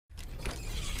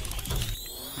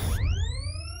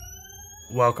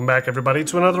Welcome back everybody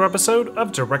to another episode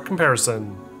of Direct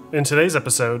Comparison. In today's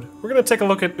episode, we're going to take a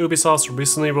look at Ubisoft's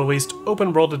recently released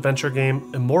open-world adventure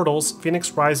game Immortals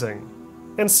Fenyx Rising,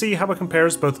 and see how it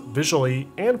compares both visually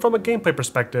and from a gameplay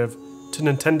perspective to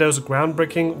Nintendo's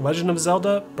groundbreaking Legend of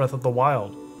Zelda Breath of the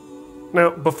Wild. Now,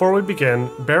 before we begin,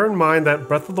 bear in mind that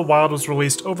Breath of the Wild was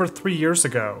released over 3 years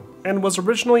ago, and was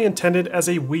originally intended as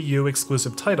a Wii U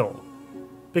exclusive title.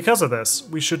 Because of this,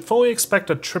 we should fully expect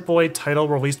a AAA title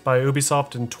released by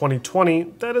Ubisoft in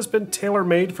 2020 that has been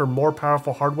tailor-made for more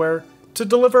powerful hardware to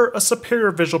deliver a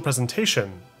superior visual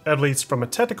presentation, at least from a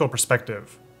technical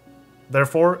perspective.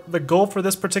 Therefore, the goal for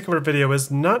this particular video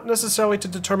is not necessarily to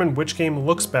determine which game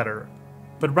looks better,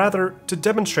 but rather to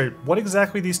demonstrate what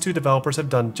exactly these two developers have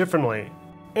done differently,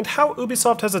 and how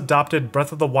Ubisoft has adopted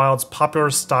Breath of the Wild's popular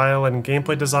style and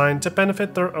gameplay design to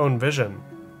benefit their own vision.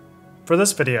 For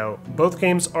this video, both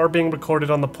games are being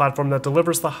recorded on the platform that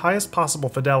delivers the highest possible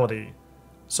fidelity.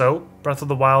 So, Breath of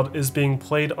the Wild is being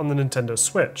played on the Nintendo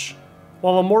Switch,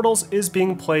 while Immortals is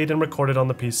being played and recorded on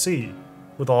the PC,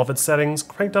 with all of its settings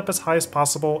cranked up as high as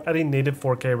possible at a native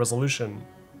 4K resolution.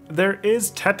 There is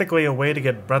technically a way to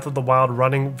get Breath of the Wild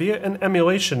running via an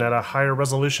emulation at a higher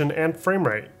resolution and frame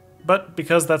rate, but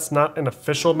because that's not an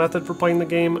official method for playing the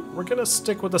game, we're gonna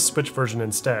stick with the Switch version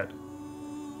instead.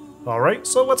 Alright,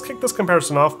 so let's kick this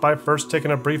comparison off by first taking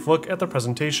a brief look at the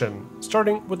presentation,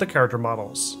 starting with the character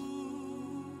models.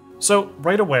 So,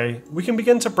 right away, we can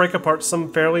begin to break apart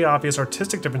some fairly obvious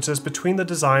artistic differences between the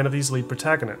design of these lead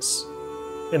protagonists.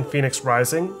 In Fenyx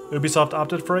Rising, Ubisoft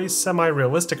opted for a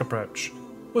semi-realistic approach,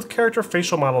 with character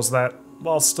facial models that,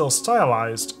 while still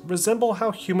stylized, resemble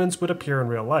how humans would appear in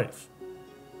real life.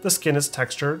 The skin is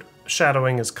textured,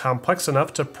 shadowing is complex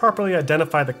enough to properly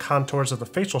identify the contours of the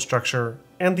facial structure,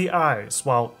 and the eyes,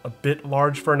 while a bit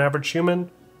large for an average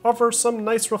human, offer some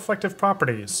nice reflective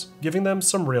properties, giving them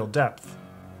some real depth.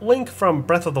 Link from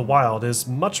Breath of the Wild is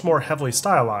much more heavily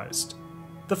stylized.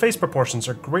 The face proportions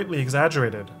are greatly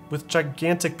exaggerated, with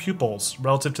gigantic pupils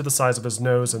relative to the size of his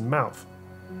nose and mouth.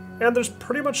 And there's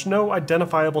pretty much no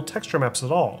identifiable texture maps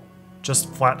at all,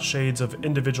 just flat shades of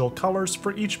individual colors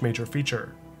for each major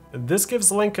feature. This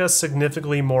gives Link a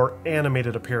significantly more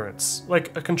animated appearance,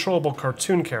 like a controllable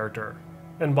cartoon character,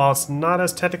 and while it's not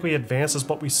as technically advanced as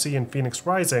what we see in Fenyx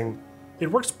Rising,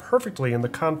 it works perfectly in the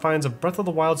confines of Breath of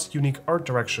the Wild's unique art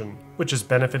direction, which is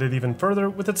benefited even further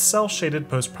with its cel-shaded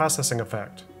post-processing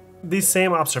effect. These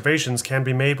same observations can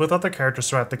be made with other characters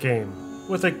throughout the game,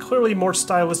 with a clearly more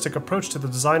stylistic approach to the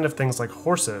design of things like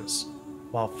horses,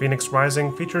 while Fenyx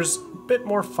Rising features a bit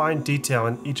more fine detail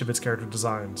in each of its character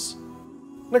designs.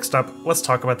 Next up, let's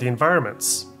talk about the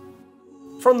environments.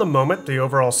 From the moment the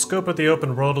overall scope of the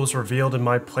open world was revealed in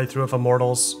my playthrough of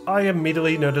Immortals, I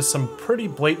immediately noticed some pretty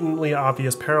blatantly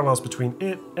obvious parallels between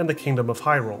it and the Kingdom of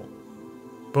Hyrule.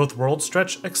 Both worlds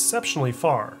stretch exceptionally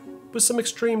far, with some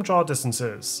extreme draw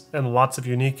distances, and lots of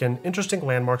unique and interesting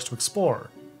landmarks to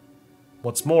explore.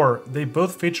 What's more, they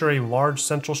both feature a large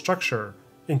central structure,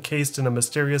 encased in a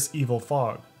mysterious evil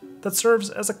fog, that serves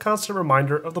as a constant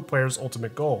reminder of the player's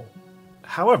ultimate goal.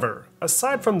 However,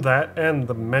 aside from that and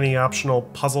the many optional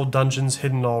puzzle dungeons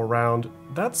hidden all around,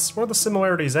 that's where the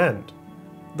similarities end.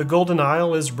 The Golden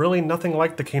Isle is really nothing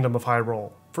like the Kingdom of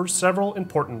Hyrule, for several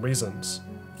important reasons.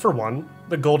 For one,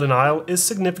 the Golden Isle is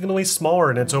significantly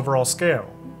smaller in its overall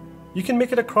scale. You can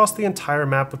make it across the entire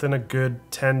map within a good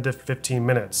 10 to 15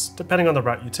 minutes, depending on the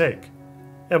route you take.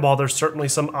 And while there's certainly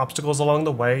some obstacles along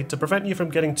the way to prevent you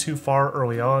from getting too far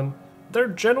early on, they're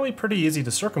generally pretty easy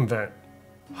to circumvent.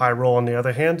 Hyrule, on the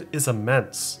other hand, is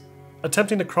immense.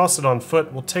 Attempting to cross it on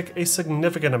foot will take a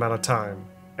significant amount of time,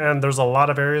 and there's a lot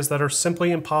of areas that are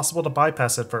simply impossible to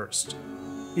bypass at first,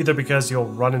 either because you'll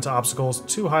run into obstacles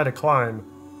too high to climb,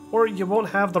 or you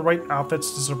won't have the right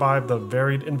outfits to survive the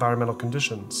varied environmental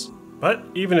conditions. But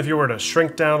even if you were to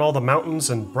shrink down all the mountains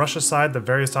and brush aside the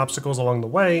various obstacles along the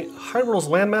way, Hyrule's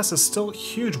landmass is still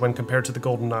huge when compared to the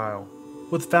Golden Isle,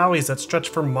 with valleys that stretch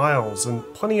for miles and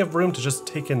plenty of room to just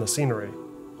take in the scenery.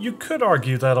 You could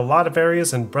argue that a lot of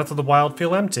areas in Breath of the Wild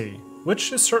feel empty,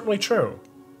 which is certainly true.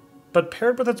 But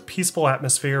paired with its peaceful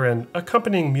atmosphere and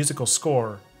accompanying musical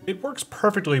score, it works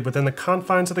perfectly within the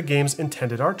confines of the game's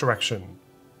intended art direction.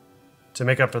 To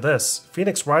make up for this,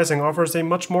 Fenyx Rising offers a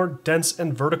much more dense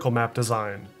and vertical map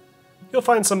design. You'll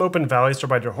find some open valleys to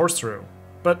ride your horse through,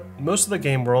 but most of the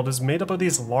game world is made up of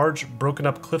these large, broken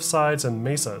up cliffsides and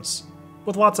mesas,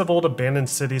 with lots of old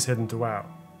abandoned cities hidden throughout.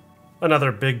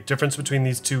 Another big difference between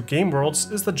these two game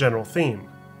worlds is the general theme.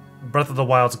 Breath of the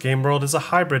Wild's game world is a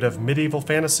hybrid of medieval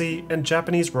fantasy and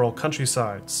Japanese rural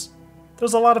countrysides.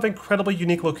 There's a lot of incredibly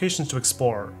unique locations to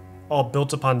explore, all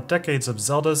built upon decades of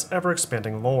Zelda's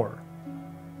ever-expanding lore.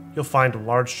 You'll find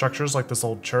large structures like this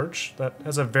old church that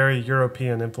has a very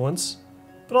European influence,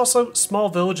 but also small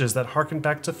villages that harken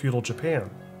back to feudal Japan.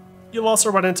 You'll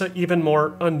also run into even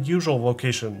more unusual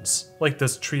locations, like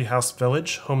this treehouse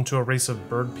village home to a race of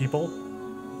bird people,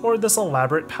 or this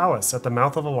elaborate palace at the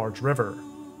mouth of a large river.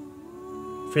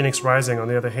 Fenyx Rising, on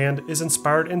the other hand, is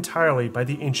inspired entirely by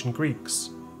the ancient Greeks,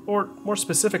 or more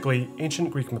specifically,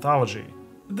 ancient Greek mythology.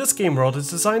 This game world is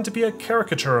designed to be a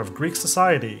caricature of Greek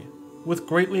society, with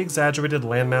greatly exaggerated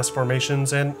landmass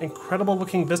formations and incredible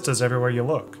looking vistas everywhere you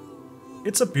look.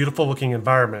 It's a beautiful looking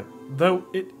environment, though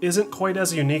it isn't quite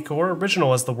as unique or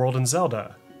original as the world in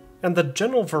Zelda, and the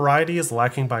general variety is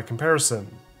lacking by comparison.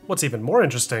 What's even more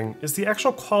interesting is the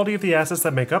actual quality of the assets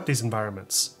that make up these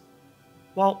environments.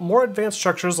 While more advanced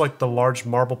structures like the large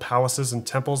marble palaces and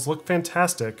temples look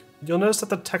fantastic, you'll notice that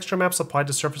the texture maps applied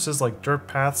to surfaces like dirt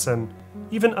paths and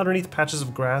even underneath patches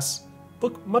of grass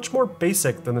look much more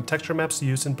basic than the texture maps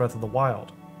used in Breath of the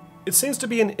Wild. It seems to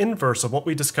be an inverse of what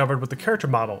we discovered with the character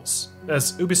models,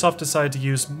 as Ubisoft decided to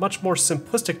use much more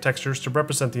simplistic textures to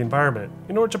represent the environment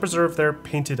in order to preserve their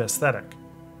painted aesthetic.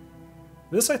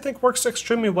 This I think works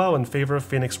extremely well in favor of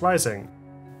Fenyx Rising,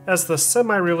 as the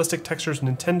semi-realistic textures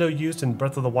Nintendo used in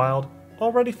Breath of the Wild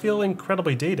already feel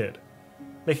incredibly dated,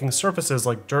 making surfaces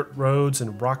like dirt roads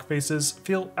and rock faces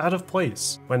feel out of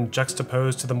place when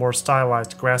juxtaposed to the more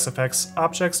stylized grass effects,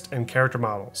 objects, and character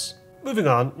models. Moving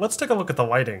on, let's take a look at the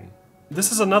lighting.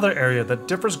 This is another area that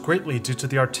differs greatly due to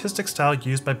the artistic style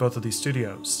used by both of these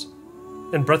studios.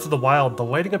 In Breath of the Wild, the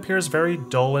lighting appears very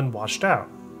dull and washed out,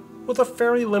 with a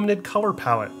fairly limited color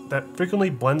palette that frequently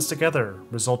blends together,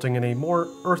 resulting in a more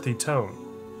earthy tone.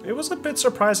 It was a bit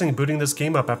surprising booting this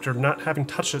game up after not having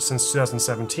touched it since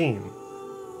 2017.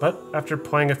 But after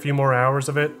playing a few more hours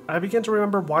of it, I began to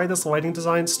remember why this lighting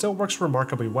design still works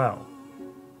remarkably well.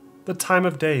 The time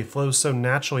of day flows so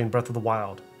naturally in Breath of the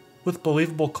Wild, with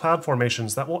believable cloud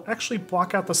formations that will actually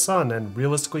block out the sun and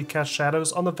realistically cast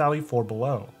shadows on the valley floor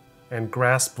below. And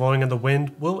grass blowing in the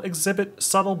wind will exhibit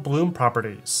subtle bloom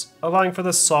properties, allowing for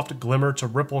this soft glimmer to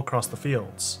ripple across the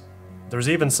fields. There's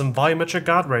even some volumetric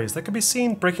god rays that can be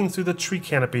seen breaking through the tree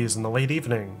canopies in the late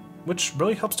evening, which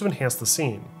really helps to enhance the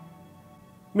scene.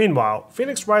 Meanwhile,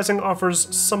 Fenyx Rising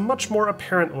offers some much more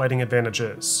apparent lighting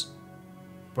advantages.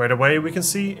 Right away, we can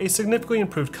see a significantly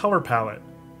improved color palette,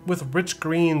 with rich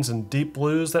greens and deep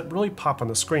blues that really pop on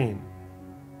the screen.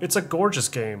 It's a gorgeous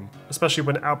game, especially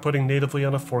when outputting natively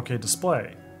on a 4K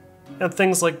display, and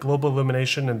things like global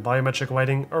illumination and volumetric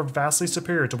lighting are vastly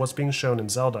superior to what's being shown in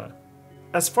Zelda.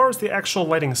 As far as the actual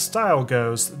lighting style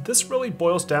goes, this really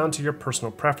boils down to your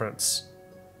personal preference.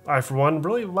 I, for one,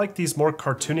 really like these more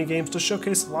cartoony games to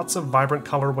showcase lots of vibrant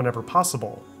color whenever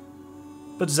possible,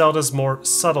 but Zelda's more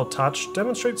subtle touch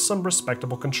demonstrates some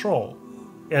respectable control,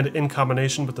 and in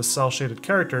combination with the cel-shaded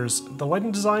characters, the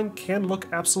lighting design can look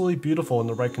absolutely beautiful in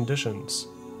the right conditions.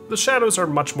 The shadows are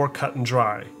much more cut and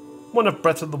dry. One of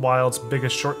Breath of the Wild's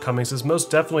biggest shortcomings is most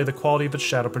definitely the quality of its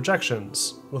shadow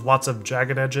projections, with lots of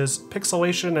jagged edges,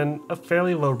 pixelation, and a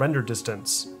fairly low render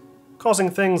distance,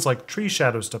 causing things like tree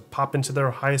shadows to pop into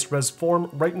their highest res form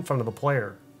right in front of the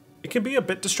player. It can be a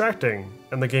bit distracting,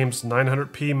 and the game's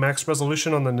 900p max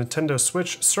resolution on the Nintendo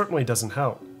Switch certainly doesn't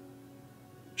help.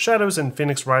 Shadows in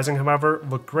Fenyx Rising, however,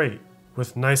 look great,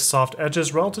 with nice soft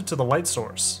edges relative to the light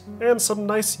source, and some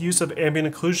nice use of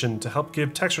ambient occlusion to help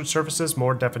give textured surfaces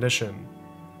more definition.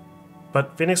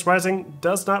 But Fenyx Rising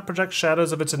does not project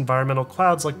shadows of its environmental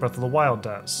clouds like Breath of the Wild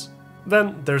does.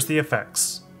 Then there's the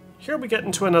effects. Here we get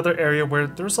into another area where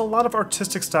there's a lot of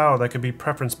artistic style that can be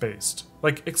preference-based,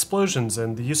 like explosions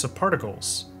and the use of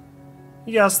particles.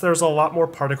 Yes, there's a lot more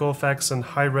particle effects and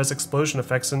high-res explosion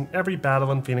effects in every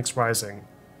battle in Fenyx Rising,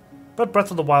 but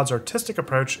Breath of the Wild's artistic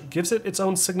approach gives it its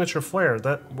own signature flair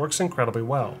that works incredibly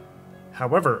well.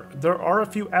 However, there are a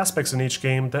few aspects in each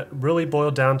game that really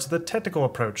boil down to the technical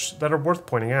approach that are worth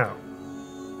pointing out.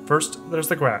 First, there's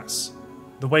the grass.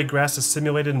 The way grass is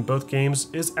simulated in both games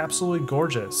is absolutely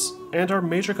gorgeous, and are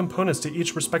major components to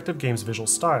each respective game's visual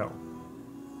style.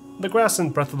 The grass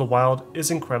in Breath of the Wild is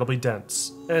incredibly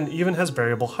dense, and even has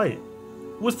variable height,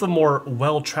 with the more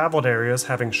well-traveled areas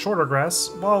having shorter grass,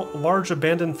 while large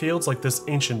abandoned fields like this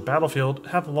ancient battlefield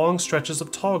have long stretches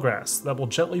of tall grass that will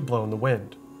gently blow in the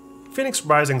wind. Fenyx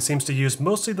Rising seems to use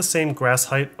mostly the same grass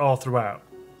height all throughout,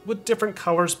 with different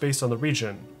colors based on the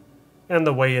region, and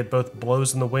the way it both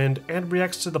blows in the wind and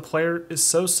reacts to the player is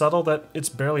so subtle that it's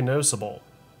barely noticeable.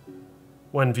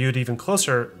 When viewed even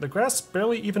closer, the grass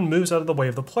barely even moves out of the way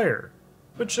of the player,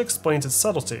 which explains its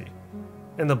subtlety,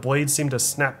 and the blades seem to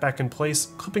snap back in place,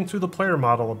 clipping through the player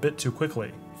model a bit too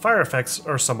quickly. Fire effects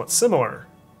are somewhat similar,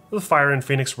 The fire in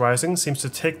Fenyx Rising seems to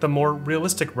take the more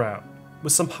realistic route,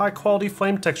 with some high-quality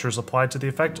flame textures applied to the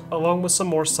effect along with some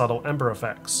more subtle ember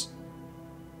effects.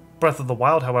 Breath of the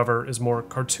Wild, however, is more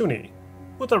cartoony,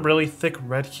 with a really thick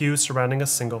red hue surrounding a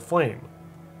single flame.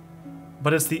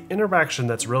 But it's the interaction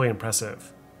that's really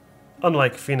impressive.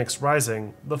 Unlike Fenyx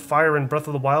Rising, the fire in Breath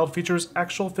of the Wild features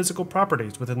actual physical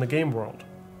properties within the game world,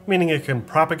 meaning it can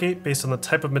propagate based on the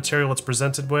type of material it's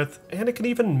presented with, and it can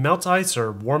even melt ice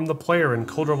or warm the player in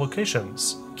colder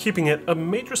locations, keeping it a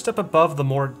major step above the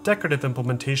more decorative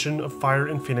implementation of fire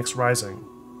in Fenyx Rising.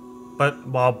 But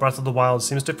while Breath of the Wild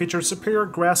seems to feature superior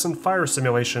grass and fire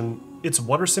simulation, its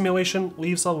water simulation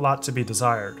leaves a lot to be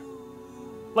desired.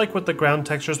 Like with the ground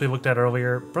textures we looked at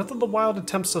earlier, Breath of the Wild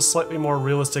attempts a slightly more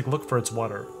realistic look for its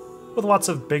water, with lots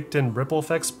of baked-in ripple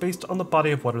effects based on the body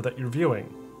of water that you're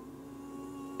viewing.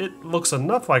 It looks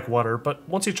enough like water, but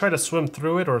once you try to swim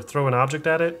through it or throw an object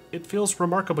at it, it feels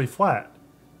remarkably flat,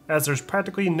 as there's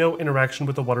practically no interaction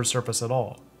with the water surface at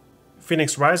all.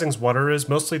 Fenyx Rising's water is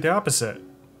mostly the opposite.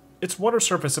 Its water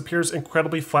surface appears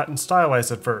incredibly flat and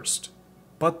stylized at first,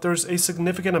 but there's a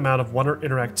significant amount of water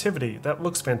interactivity that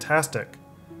looks fantastic,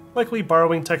 likely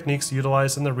borrowing techniques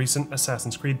utilized in the recent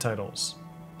Assassin's Creed titles.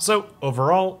 So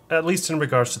overall, at least in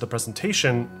regards to the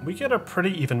presentation, we get a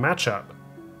pretty even matchup.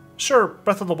 Sure,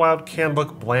 Breath of the Wild can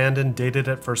look bland and dated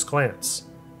at first glance,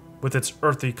 with its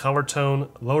earthy color tone,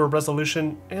 lower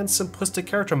resolution, and simplistic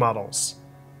character models.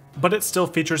 But it still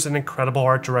features an incredible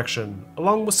art direction,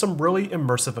 along with some really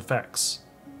immersive effects.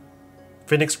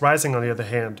 Fenyx Rising, on the other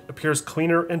hand, appears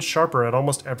cleaner and sharper at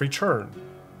almost every turn,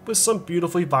 with some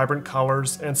beautifully vibrant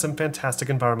colors and some fantastic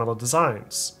environmental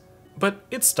designs. But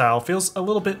its style feels a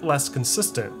little bit less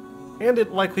consistent, and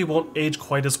it likely won't age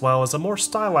quite as well as a more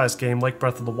stylized game like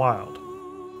Breath of the Wild.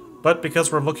 But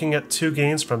because we're looking at two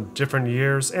games from different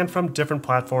years and from different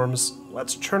platforms,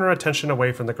 let's turn our attention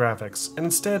away from the graphics and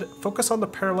instead focus on the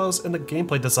parallels in the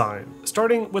gameplay design,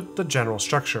 starting with the general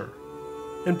structure.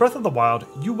 In Breath of the Wild,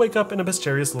 you wake up in a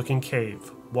mysterious-looking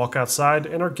cave, walk outside,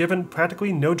 and are given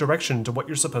practically no direction to what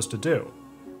you're supposed to do.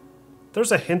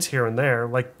 There's a hint here and there,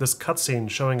 like this cutscene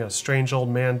showing a strange old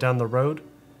man down the road,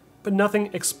 but nothing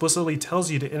explicitly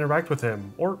tells you to interact with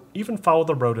him, or even follow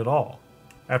the road at all.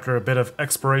 After a bit of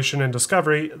exploration and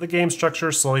discovery, the game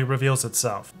structure slowly reveals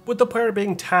itself, with the player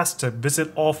being tasked to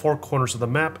visit all four corners of the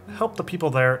map, help the people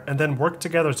there, and then work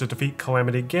together to defeat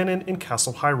Calamity Ganon in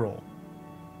Castle Hyrule.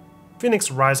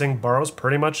 Fenyx Rising borrows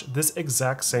pretty much this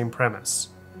exact same premise.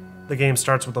 The game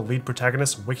starts with the lead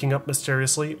protagonist waking up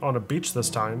mysteriously on a beach this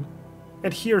time,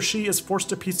 and he or she is forced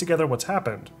to piece together what's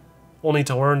happened, only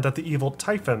to learn that the evil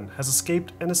Typhon has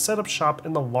escaped and has set up shop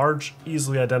in the large,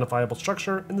 easily identifiable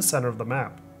structure in the center of the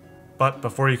map. But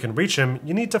before you can reach him,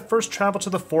 you need to first travel to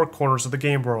the four corners of the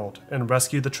game world and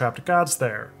rescue the trapped gods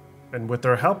there, and with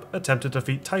their help attempt to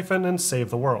defeat Typhon and save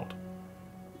the world.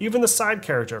 Even the side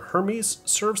character, Hermes,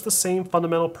 serves the same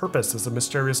fundamental purpose as the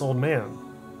mysterious old man,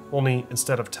 only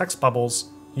instead of text bubbles,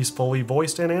 he's fully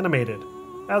voiced and animated,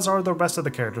 as are the rest of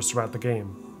the characters throughout the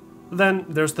game. Then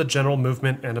there's the general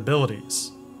movement and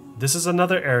abilities. This is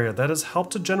another area that has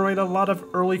helped to generate a lot of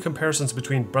early comparisons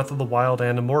between Breath of the Wild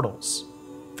and Immortals.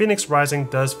 Fenyx Rising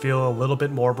does feel a little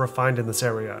bit more refined in this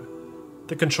area.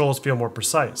 The controls feel more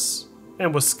precise,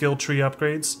 and with skill tree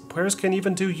upgrades, players can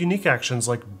even do unique actions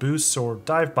like boosts or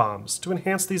dive bombs to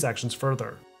enhance these actions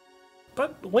further.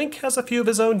 But Link has a few of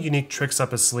his own unique tricks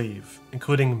up his sleeve,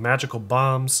 including magical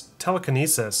bombs,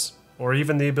 telekinesis, or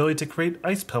even the ability to create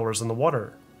ice pillars in the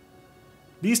water.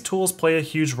 These tools play a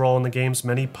huge role in the game's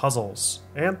many puzzles,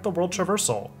 and the world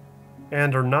traversal,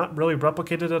 and are not really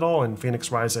replicated at all in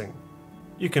Fenyx Rising.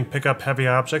 You can pick up heavy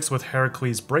objects with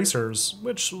Heracles' bracers,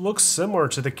 which looks similar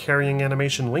to the carrying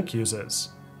animation Link uses.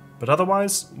 But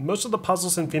otherwise, most of the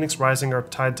puzzles in Fenyx Rising are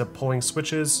tied to pulling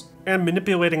switches and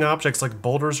manipulating objects like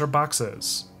boulders or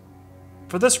boxes.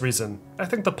 For this reason, I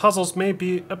think the puzzles may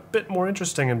be a bit more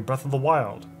interesting in Breath of the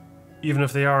Wild, even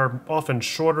if they are often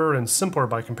shorter and simpler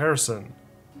by comparison.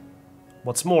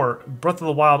 What's more, Breath of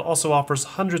the Wild also offers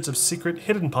hundreds of secret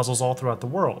hidden puzzles all throughout the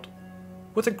world,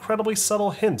 with incredibly subtle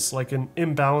hints like an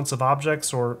imbalance of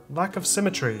objects or lack of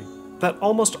symmetry that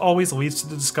almost always leads to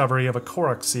the discovery of a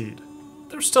Korok seed.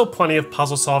 There's still plenty of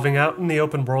puzzle solving out in the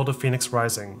open world of Fenyx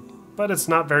Rising, but it's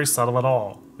not very subtle at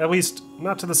all, at least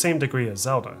not to the same degree as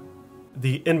Zelda.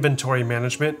 The inventory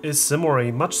management is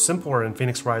similarly much simpler in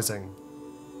Fenyx Rising.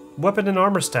 Weapon and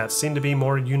armor stats seem to be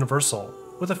more universal,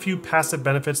 with a few passive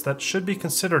benefits that should be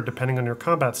considered depending on your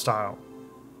combat style.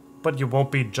 But you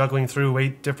won't be juggling through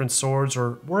 8 different swords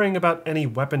or worrying about any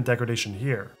weapon degradation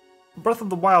here. Breath of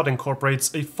the Wild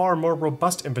incorporates a far more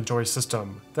robust inventory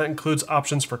system that includes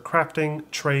options for crafting,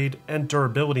 trade, and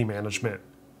durability management.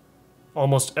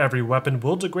 Almost every weapon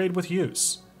will degrade with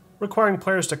use, requiring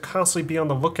players to constantly be on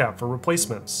the lookout for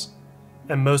replacements,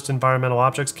 and most environmental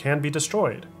objects can be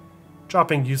destroyed,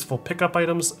 dropping useful pickup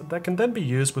items that can then be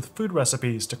used with food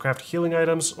recipes to craft healing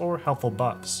items or healthful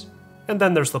buffs. And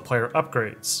then there's the player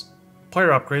upgrades.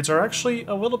 Player upgrades are actually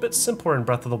a little bit simpler in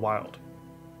Breath of the Wild.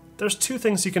 There's two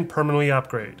things you can permanently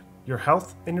upgrade, your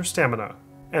health and your stamina,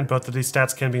 and both of these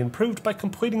stats can be improved by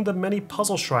completing the many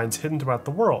puzzle shrines hidden throughout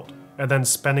the world, and then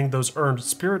spending those earned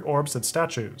spirit orbs and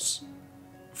statues.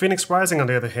 Fenyx Rising, on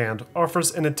the other hand,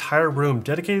 offers an entire room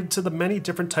dedicated to the many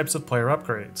different types of player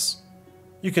upgrades.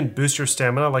 You can boost your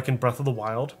stamina like in Breath of the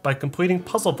Wild by completing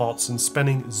puzzle vaults and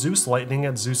spending Zeus Lightning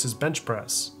at Zeus's bench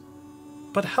press.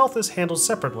 But health is handled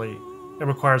separately, and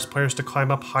requires players to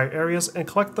climb up high areas and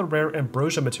collect the rare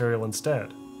ambrosia material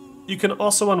instead. You can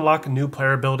also unlock new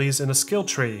player abilities in a skill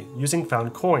tree using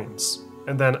found coins,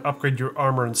 and then upgrade your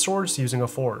armor and swords using a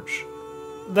forge.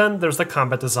 Then there's the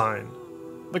combat design.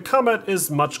 The combat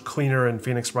is much cleaner in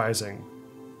Fenyx Rising.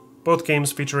 Both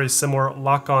games feature a similar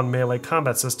lock-on melee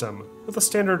combat system, with a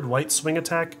standard light swing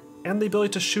attack and the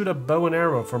ability to shoot a bow and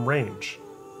arrow from range.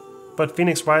 But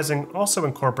Fenyx Rising also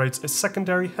incorporates a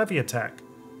secondary heavy attack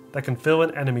that can fill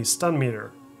an enemy's stun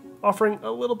meter, offering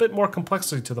a little bit more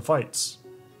complexity to the fights.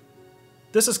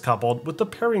 This is coupled with the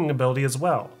parrying ability as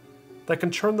well, that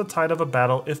can turn the tide of a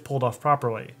battle if pulled off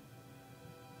properly.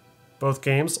 Both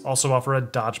games also offer a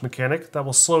dodge mechanic that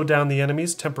will slow down the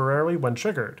enemies temporarily when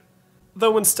triggered,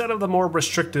 though instead of the more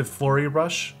restrictive flurry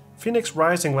rush, Fenyx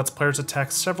Rising lets players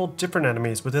attack several different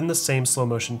enemies within the same slow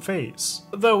motion phase,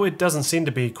 though it doesn't seem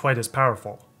to be quite as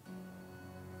powerful.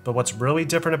 But what's really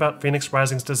different about Fenyx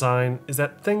Rising's design is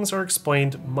that things are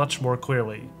explained much more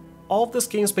clearly. All of this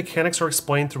game's mechanics are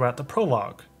explained throughout the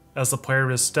prologue, as the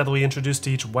player is steadily introduced to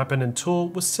each weapon and tool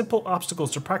with simple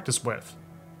obstacles to practice with.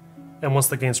 And once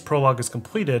the game's prologue is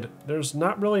completed, there's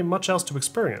not really much else to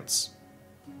experience.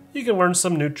 You can learn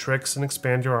some new tricks and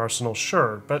expand your arsenal,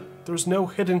 sure, but there's no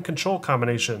hidden control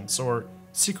combinations or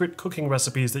secret cooking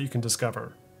recipes that you can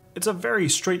discover. It's a very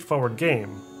straightforward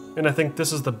game, and I think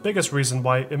this is the biggest reason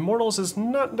why Immortals is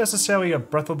not necessarily a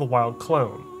Breath of the Wild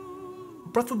clone.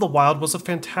 Breath of the Wild was a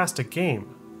fantastic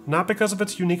game, not because of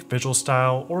its unique visual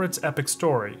style or its epic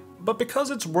story, but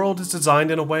because its world is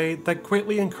designed in a way that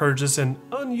greatly encourages an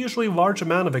unusually large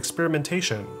amount of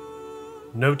experimentation.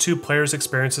 No two players'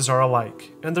 experiences are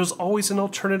alike, and there's always an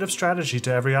alternative strategy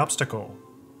to every obstacle.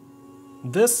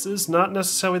 This is not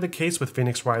necessarily the case with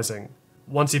Fenyx Rising.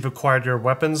 Once you've acquired your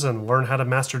weapons and learn how to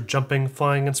master jumping,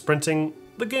 flying, and sprinting,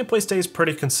 the gameplay stays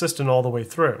pretty consistent all the way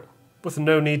through, with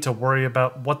no need to worry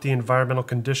about what the environmental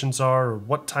conditions are or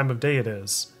what time of day it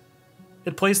is.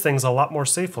 It plays things a lot more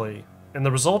safely, and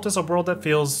the result is a world that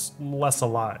feels less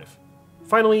alive.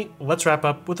 Finally, let's wrap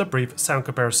up with a brief sound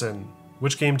comparison.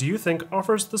 Which game do you think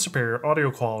offers the superior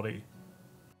audio quality?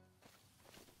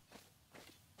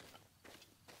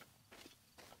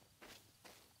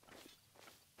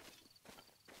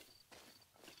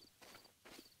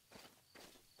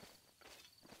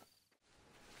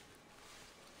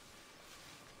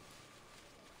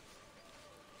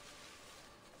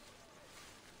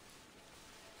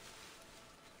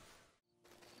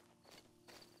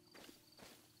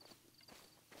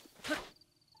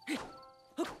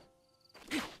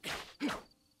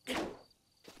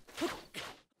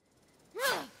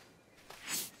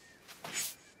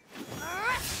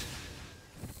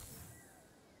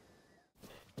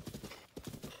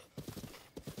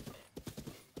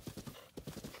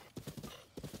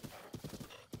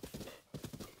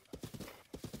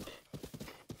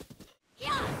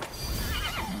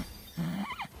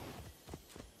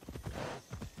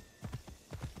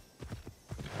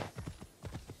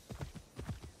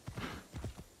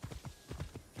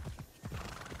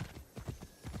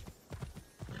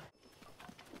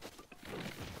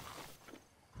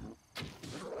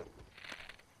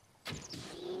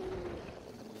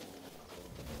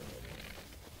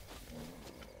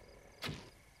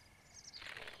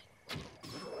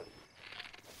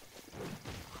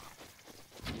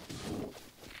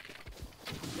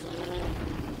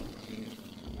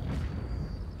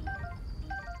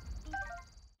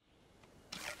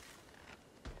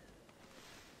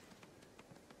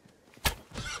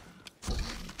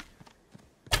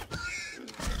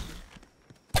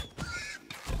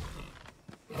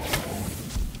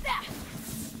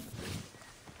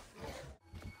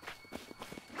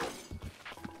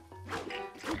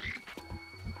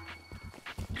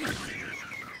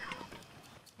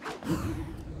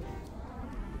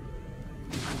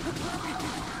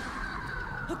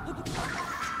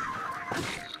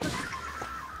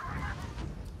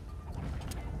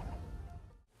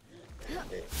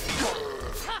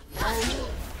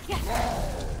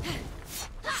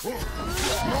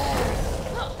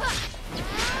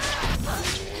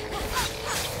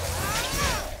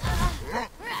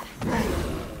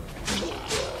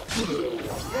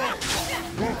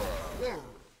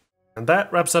 And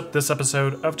that wraps up this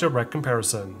episode of Direct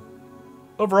Comparison.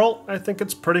 Overall, I think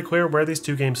it's pretty clear where these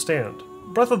two games stand.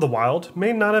 Breath of the Wild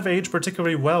may not have aged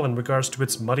particularly well in regards to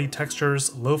its muddy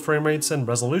textures, low frame rates, and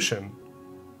resolution,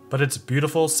 but its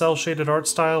beautiful cel-shaded art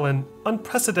style and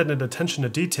unprecedented attention to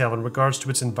detail in regards to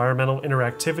its environmental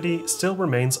interactivity still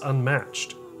remains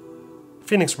unmatched.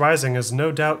 Fenyx Rising is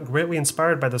no doubt greatly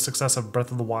inspired by the success of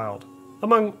Breath of the Wild,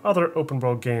 among other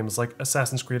open-world games like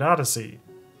Assassin's Creed Odyssey,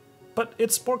 but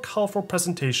its more colorful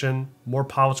presentation, more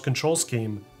polished control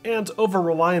scheme, and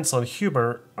over-reliance on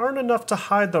humor aren't enough to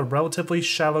hide the relatively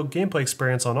shallow gameplay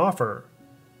experience on offer.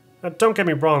 Now, don't get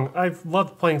me wrong, I've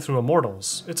loved playing through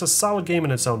Immortals. It's a solid game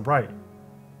in its own right.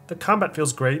 The combat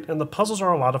feels great, and the puzzles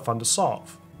are a lot of fun to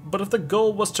solve. But if the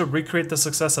goal was to recreate the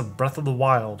success of Breath of the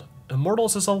Wild,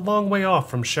 Immortals is a long way off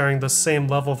from sharing the same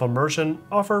level of immersion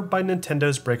offered by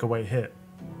Nintendo's breakaway hit.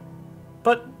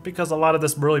 But because a lot of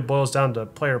this really boils down to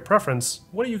player preference,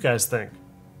 what do you guys think?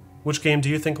 Which game do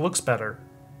you think looks better?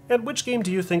 And which game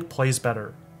do you think plays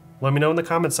better? Let me know in the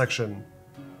comments section.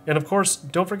 And of course,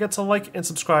 don't forget to like and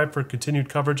subscribe for continued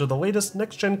coverage of the latest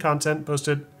next-gen content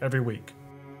posted every week.